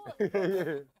that In the school?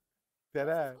 80s. Yeah. That What's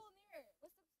ass. the school near?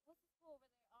 What's the school over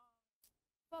there?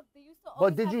 Fuck, they used to But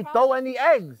always did have you prom- throw any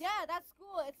eggs? Yeah, that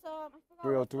school. It's I forgot.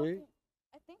 303?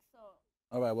 I think so.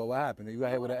 All right, well, what happened? You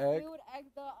got hit with an egg? We would egg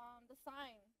the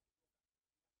sign.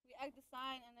 We egged the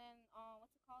sign and then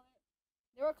what's it called?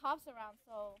 There were cops around,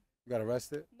 so You got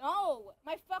arrested? no,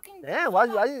 my fucking Damn, why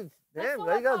you? my Damn, so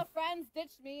there you go. friends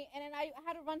ditched me, and then I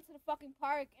had to run to the fucking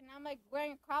park, and I'm like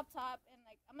wearing a crop top, and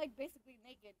like I'm like basically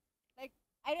naked. Like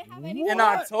I didn't have any. In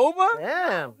October?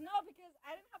 Damn. No, because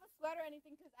I didn't have a sweater or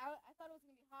anything, because I thought it was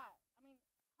gonna be hot. I mean,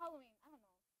 Halloween. I don't know,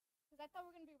 because I thought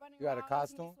we were gonna be running. You had a around, I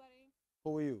was gonna costume? be sweaty.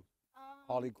 Who were you?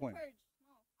 Harley Quinn. Purge.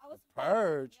 No, I was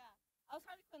Purge? Yeah, I was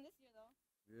Harley Quinn this year though.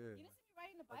 Yeah. You didn't see me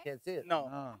riding the I bike. can't see it. No.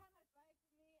 Nah. I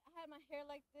had my hair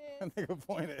like this. Nigga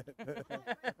pointed.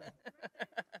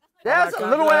 That's a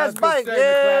little ass bike. Clap it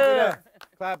Yeah. up.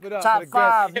 Clap it up. Top for the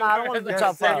five. guest- Nah, I don't want to be Guest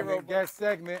top five. segment. Guest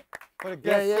segment. For the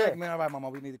guest Yeah. segment. All right, mama,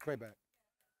 we need the crate back.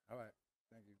 All right.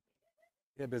 Thank you.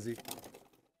 Get busy.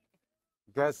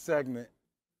 Guest segment.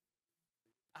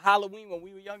 Halloween when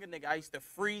we were younger, nigga, I used to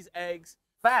freeze eggs.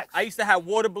 Facts. I used to have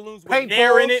water balloons with Paintballs.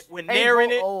 nair in it. With nair in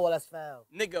it. Oh, that's foul.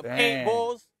 Nigga, Damn.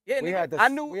 paintballs. Yeah, We nigga, had the, I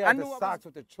knew. we I had knew. the I was, socks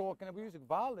with the chalk in it. We used to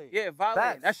violate. yeah, violent.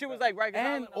 Facts. That shit was like Rikers And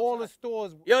Island all the outside.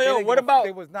 stores. Yo, they didn't what give a- about-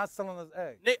 They was not selling us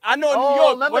eggs. I know in New Oh,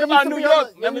 York. remember What it about used to New be York?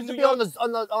 It Remember used to New be on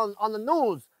York? the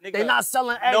news. Nigga, They not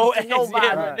selling eggs No to eggs, nobody.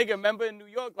 yeah. Right. Nigga, remember in New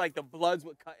York, like the Bloods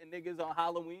were cutting niggas on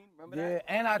Halloween? Remember Yeah, that?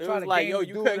 and I It tried was to like, game yo, the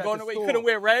you dude couldn't at go the nowhere. You store. couldn't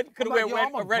wear red. I'm Couldn't like, wear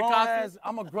yo, a red costume.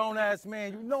 I'm a grown ass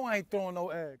man. You know I ain't throwing no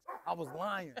eggs. I was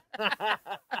lying.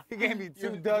 He gave me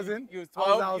 2 dozen. You was I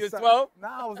 12? You was outside. 12?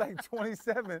 Nah, I was like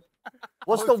 27.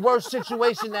 What's the worst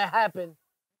situation that happened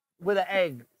with an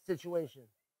egg situation?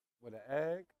 With an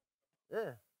egg.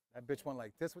 Yeah. That bitch went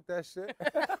like this with that shit.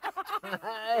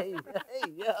 Hey,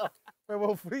 yo. Wait,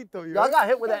 well, frito, you. Yo, I got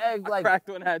hit with an egg like Cracked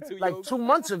one had 2 like yolks. 2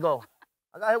 months ago.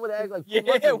 I got hit with an egg like 2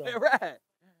 months Yeah, ago. where at?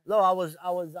 No, I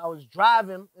was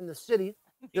driving in the city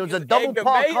It was a double Edgar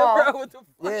park Mayer, car. bro, what the fuck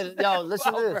Yeah, is that yo,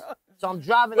 listen to about, this. bro? So I'm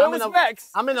driving. Where was Max?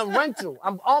 I'm in a rental.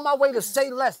 I'm on my way to Say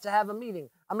Less to have a meeting.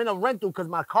 I'm in a rental because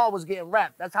my car was getting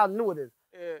wrapped. That's how new it is.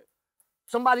 Yeah.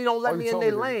 Somebody don't let Oh, me you in told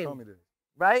their me this, you lane, told me this.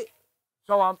 right?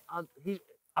 So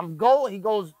he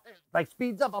goes, like,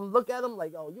 speeds up. I'm looking at him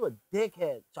like, oh, you a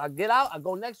dickhead. So I get out, I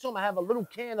go next to him, I have a little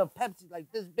can of Pepsi like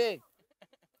this big.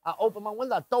 I open my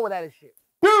window, I throw it at his shit.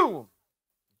 Boom!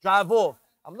 Drive off.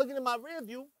 I'm looking in my rear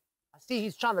view. I see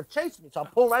he's trying to chase me, so I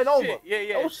pull right over. Shit,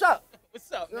 yeah. Oh, what's up?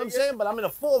 What's up, You know what I'm nigga? saying? But I'm in a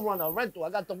 4Runner rental. I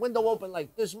got the window open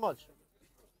like this much.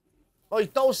 Oh, he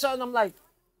throws something, I'm like,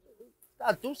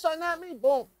 gotta do something at me?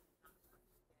 Boom.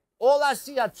 All I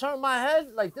see, I turn my head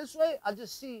like this way, I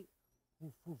just see,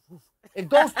 it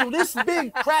goes through this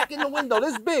big crack in the window,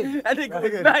 this big. That nigga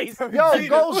was nice. Yo, it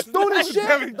goes through the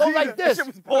shit, go like this. That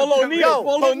shit was Paul O'Neal. Yo,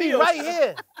 Paul hit me O'Neal. right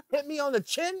here. Hit me on the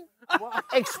chin.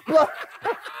 Explode.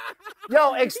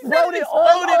 Yo, exploded all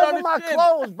Exploded on over the my chin.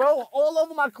 clothes, bro. All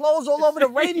over my clothes, all over the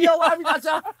radio.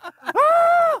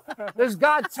 This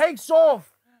guy takes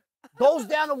off, goes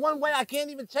down the one way. I can't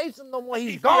even chase him no more.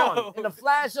 He's gone Yo. in the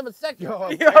flash of a second. Yo,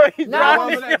 He's Now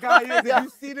driving. whoever that guy is, did you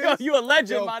see this? Yo, you a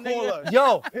legend, Yo, my call nigga. us.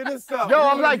 Yo, Hit us up. yo, You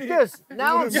I'm know like what I mean? this.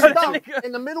 Now I'm Yo, stuck that nigga-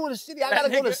 in the middle of the city. I that gotta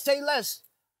go to nigga- Say Less,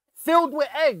 filled with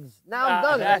eggs. Now I'm Nah,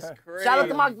 done. that's Shout out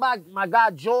to crazy. my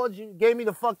guy George. He gave me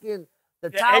the fucking the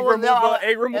The towel. egg removal, egg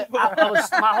I removal.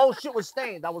 my whole shit was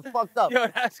stained. I was fucked up. Yo,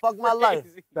 that's Fuck my life.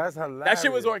 crazy. That's hilarious. That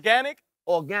shit was organic.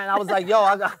 Again, I was like, yo,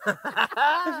 I got.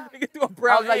 Nigga threw a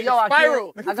brown I was like, egg, yo, I can't-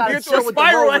 spiral. I gotta Nigga chill threw a with the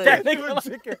spiral road at that rage.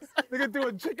 nigga. Nigga do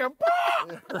a chicken.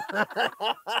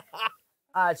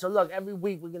 All right, so look, every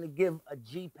week we're gonna give a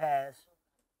G pass.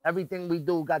 Everything we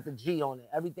do got the G on it.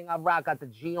 Everything I rock got the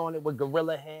G on it with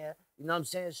gorilla hair. You know what I'm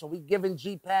saying? So we giving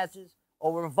G passes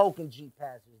or we're revoking G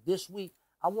passes. This week,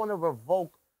 I want to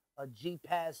revoke a G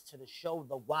pass to the show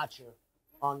The Watcher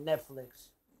on Netflix.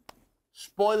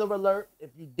 Spoiler alert, if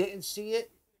you didn't see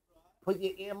it, put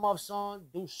your earmuffs on,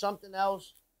 do something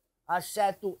else. I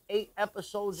sat through 8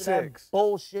 episodes of that 6.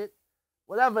 bullshit.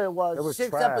 Whatever it was, It was 6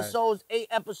 trash. episodes, 8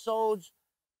 episodes,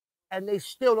 and they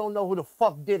still don't know who the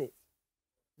fuck did it.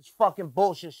 It's fucking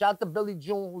bullshit. Shout out to Billy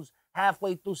June, who's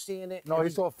halfway through seeing it. No, he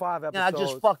saw 5 Yeah, I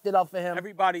episodes. just fucked it up for him.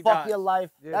 Everybody Fuck dies. your life.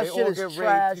 Yeah, that they shit all is get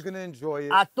trash. raped. You're gonna enjoy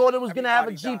it. I thought it was gonna have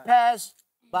a Everybody G died. pass,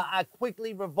 but I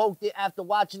quickly revoked it after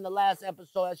watching the last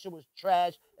episode. That shit was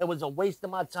trash. It was a waste of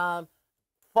my time.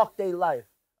 Fuck their life.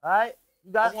 All right,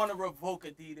 you got. I want to revoke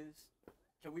Adidas.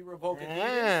 Can we revoke Adidas?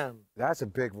 Damn, That's a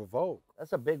big revoke.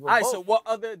 that's a big All revoke. right, so what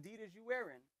other Adidas you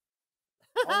wearing?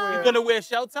 You I gonna wear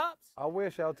shell tops?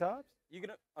 wear shell tops. You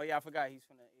gonna? Oh yeah, I forgot he's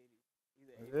from the 80s.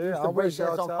 He's the 80s. Yeah, used to I wear break shell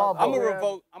dance on tops. Cabo. I'm I a wear-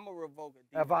 revoke. I'm a revoke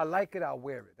Adidas. If I like it, I'll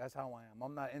wear it. That's how I am.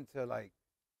 I'm not into like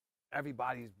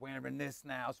everybody's wearing this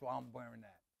now, so I'm wearing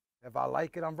that. If I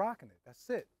like it, I'm rocking it. That's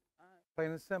it.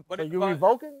 Plain and simple. But So if you I-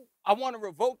 revoking? I want to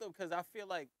revoke them because I feel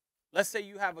like, let's say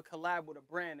you have a collab with a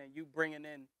brand and you bringing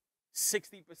in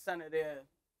 60% of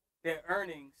their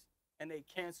earnings and they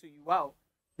cancel you out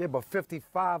Yeah, but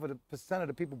 55% of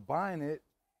the people buying it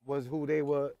was who they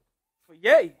were. for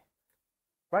yay.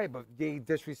 Right, but they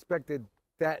disrespected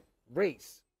that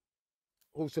race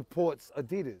who supports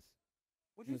Adidas.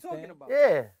 What you You talking understand? about?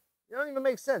 Yeah, it don't even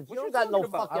make sense. What You you don't got no talking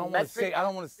about? I fucking don't want to metrics. say. I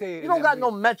don't want to say it. You don't in got that no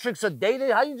way. metrics of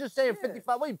data. How you just saying Yeah.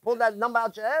 55? What, you pulled that number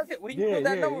out your ass? Yeah, where you Yeah, pull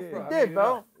that yeah, number yeah. from? You I did, made it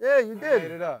bro. up. Yeah, you I made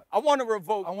did. it up. I want to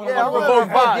revoke. I wanna Yeah, I revoke wanna revoke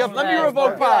revoke Pod. your Let me ass,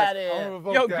 revoke bro. Pod. Get outta here. I wanna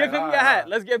revoke Yo, that. give him All your right, hat. all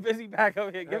Let's get busy back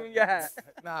up here. Give him your hat.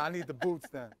 right. Nah, I need the boots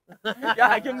then.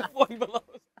 Yeah, give him the 40 below.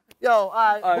 Yo, all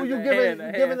right, All who right, you the giving? hand, the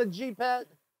You giving hand. a G pad?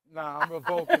 Nah, I'm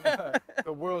revoking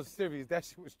the World Series. That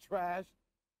shit was trash.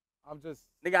 I'm just.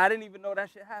 Nigga, I didn't even know that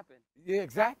shit happened. Yeah,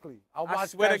 exactly. I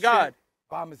watched swear that to God. shit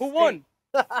by mistake. Who won?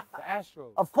 The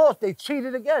Astros. Of course, they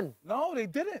cheated again. No, they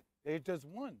didn't. They just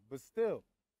won. But still,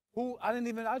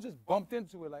 I just bumped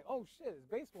into it like, oh shit, it's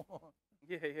baseball.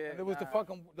 Yeah. And it was the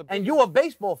fucking. The And biggest you a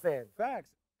baseball fan. facts.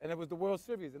 And it was the World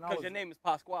Series. And I Because was. your name is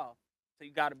Pasquale, so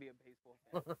you got to be a baseball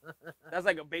fan. That's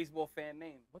like a baseball fan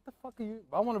name. What the fuck are you?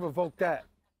 I want to revoke that.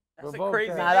 That's Revoke a crazy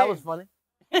that. Nah, that name. was funny.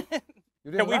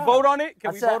 You didn't Can we laugh. vote on it?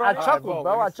 Can I we said vote I on it? chuckled, vote.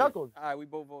 bro. Let me I see. chuckled. All right, we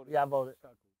both voted. Yeah, I voted.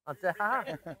 I said, ha.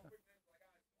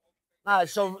 All right,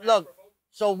 so look,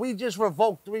 so we just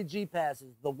revoked 3 G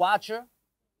passes: the Watcher,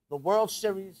 the World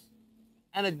Series,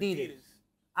 and Adidas.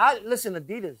 Listen,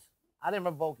 Adidas. I didn't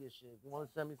revoke your shit. You want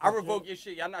to send me? I some revoke shit? your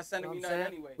shit. Y'all not sending You me know what I'm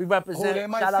nothing saying? anyway. We Oh, represent. they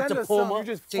might Shout out send to us something. Puma. You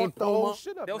just Team fucked the whole Puma.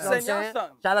 shit up. They'll You now. know what I'm send y'all saying?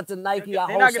 something. Shout out to Nike. I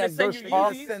They're not host gonna at send Bush you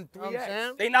Park. Yeezys. You Send know what I'm 3X.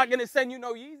 saying? They not gonna send you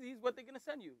no Yeezys. What they gonna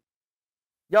send you?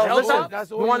 Yo, Hell listen, top?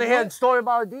 That's all you want to you hear a want? story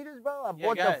about Adidas, bro? I Yeah,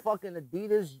 bought go the ahead. fucking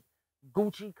Adidas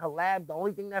Gucci collab. The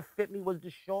only thing that fit me was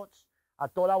the shorts. I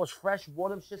thought I was fresh. Wore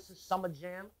them shits to Summer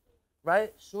Jam,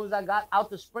 right? As soon as I got out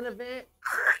the Sprinter van,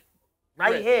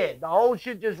 right here, the whole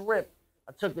shit just ripped.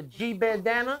 I took the G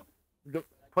bandana,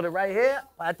 put it right here.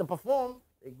 I had to perform.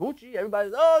 They Gucci,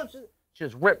 everybody's, oh, shit.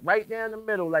 Just ripped right down the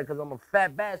middle, like, because I'm a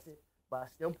fat bastard. But I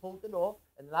still pulled it off,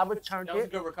 and then I returned it. That was a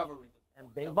good recovery.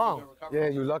 And bing bong. Yeah,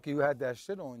 you lucky you had that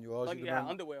shit on you. Lucky you had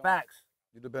underwear on. Facts.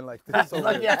 You'd have been like this over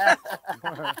Look here.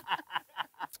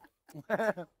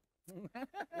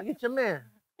 at your man.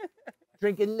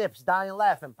 Drinking nips, dying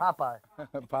laughing, Popeye.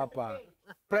 Popeye.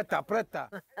 Preta, preta.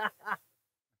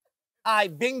 All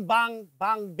right, bing, bang,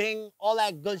 bang, bing, all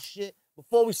that good shit.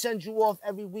 Before we send you off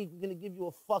every week, we're going to give you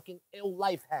a fucking ill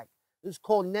life hack. This is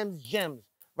called NEMS Gems,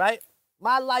 right?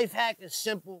 My life hack is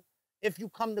simple. If you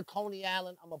come to Coney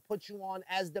Island, I'm going to put you on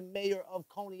as the mayor of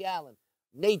Coney Island.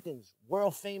 Nathan's,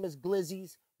 world-famous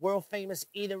glizzies, world-famous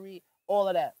eatery, all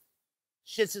of that.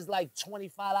 Shits is like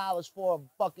 $25 for a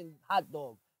fucking hot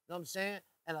dog. You know what I'm saying?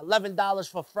 And $11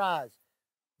 for fries.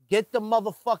 Get the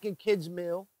motherfucking kids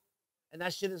meal. And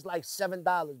that shit is like $7,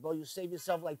 bro. You save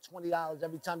yourself like $20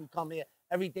 every time you come here.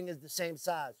 Everything is the same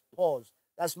size. Pause.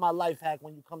 That's my life hack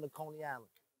when you come to Coney Island.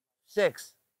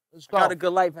 6. Let's go. I got a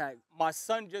good life hack. My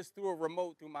son just threw a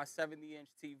remote through my 70-inch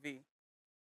TV.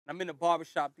 I'm in the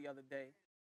barbershop the other day.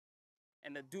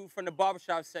 And the dude from the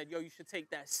barbershop said, yo, you should take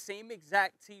that same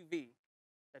exact TV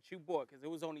that you bought, because it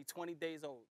was only 20 days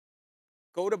old.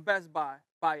 Go to Best Buy,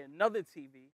 buy another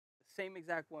TV, the same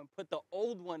exact one, put the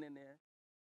old one in there,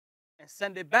 and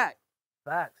send it back.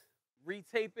 Facts.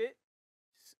 Retape it,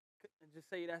 and just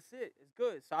say that's it. It's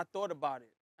good. So I thought about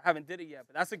it. I haven't did it yet,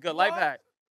 but that's a good life hack.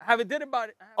 I haven't did about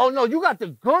it. Oh, no, you got the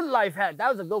good life hack. That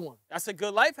was a good one. That's a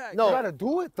good life hack. No. You gotta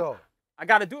do it though. I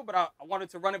got to do it, but I wanted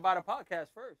to run it by the podcast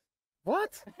first.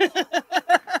 What?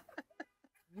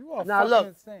 You are Now, fucking look,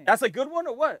 insane. That's a good one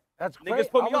or what? That's great.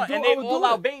 Niggas put I me would on, do- and I they would all do it.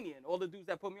 Albanian. All the dudes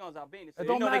that put me on is Albanian. So It you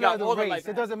don't know matter they got the all the race. life It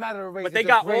hacks. doesn't matter the race. But they It's a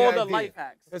got great all the idea. life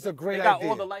hacks. It's a great They got idea.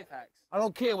 all the life hacks. I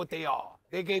don't care what they are.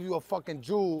 They gave you a fucking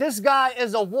jewel. This guy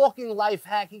is a walking life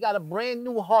hack. He got a brand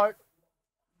new heart,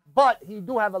 but he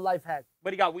do have a life hack.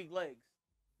 But he got weak legs.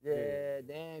 Yeah,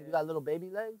 damn, you got little baby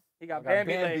legs? He got I got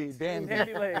Bambi Bambi, legs. Bambi.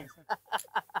 Bambi legs.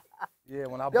 Yeah,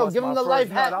 when I Yo, bust give my him the first life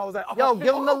nut, hack. I was like, oh, Yo,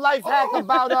 give him the life hack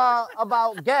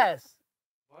about gas.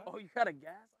 Oh, you got a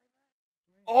gas?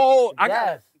 Oh, I got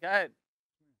Gas. it. Go ahead.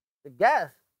 The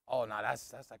gas. Oh no,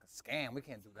 that's like a scam. We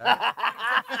can't do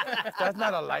that. That's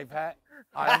not a life hack.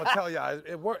 All right, I'm gonna tell y'all,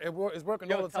 it's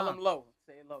working all Yo, the tell time. him low.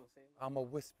 Say it low. Say it low. I'm a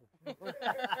whisper.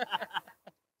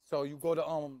 So you go to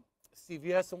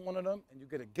CVS on one of them, and you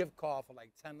get a gift card for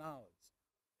like $10.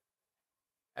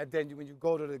 And then when you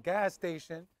go to the gas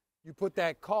station, you put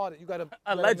that card. You gotta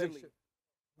Allegedly.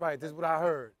 Right. This is what I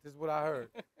heard.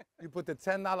 You put the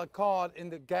 $10 card in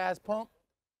the gas pump,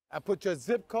 and put your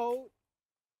zip code,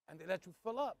 and they let you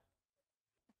fill up.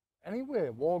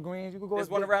 Anywhere, Walgreens, you can go. There's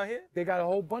one around here? They got a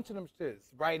whole bunch of them shits.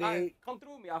 Right All right, Aid. come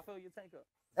through with me. I'll fill your tank up.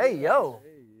 Hey, yo.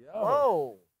 Hey, yo.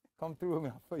 Whoa. Come through with me.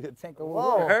 I'll fill your tank up.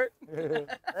 Whoa. You hurt?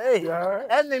 Hey. You heard?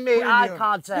 And they made eye Premium.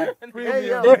 contact. Hey,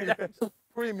 Premium. yo.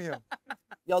 Premium.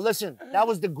 Yo, listen, that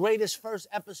was the greatest first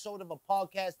episode of a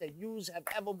podcast that you have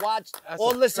ever watched That's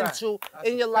or a listened fact. to That's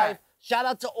in a your life. fact. Shout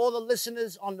out to all the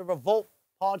listeners on the Revolt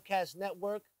Podcast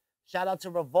Network. Shout out to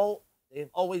Revolt. They've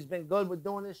always been good with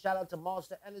doing this. Shout out to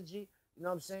Monster Energy. You know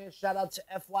what I'm saying? Shout out to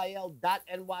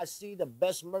FYL.NYC, the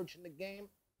best merch in the game.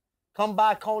 Come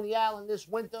by Coney Island this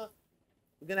winter.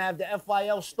 We're going to have the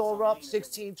FYL store up,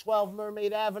 1612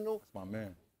 Mermaid Avenue. That's my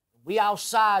man. We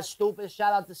outside, stupid.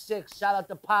 Shout out to Six. Shout out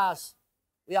to Paz.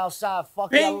 We outside. Fuck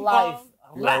Bing your life.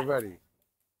 bong. You already.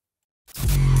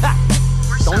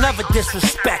 Don't ever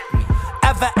disrespect me.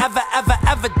 Ever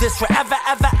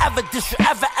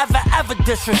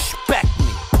disrespect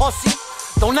me.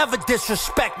 Pussy. Don't ever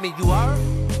disrespect me, you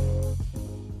heard?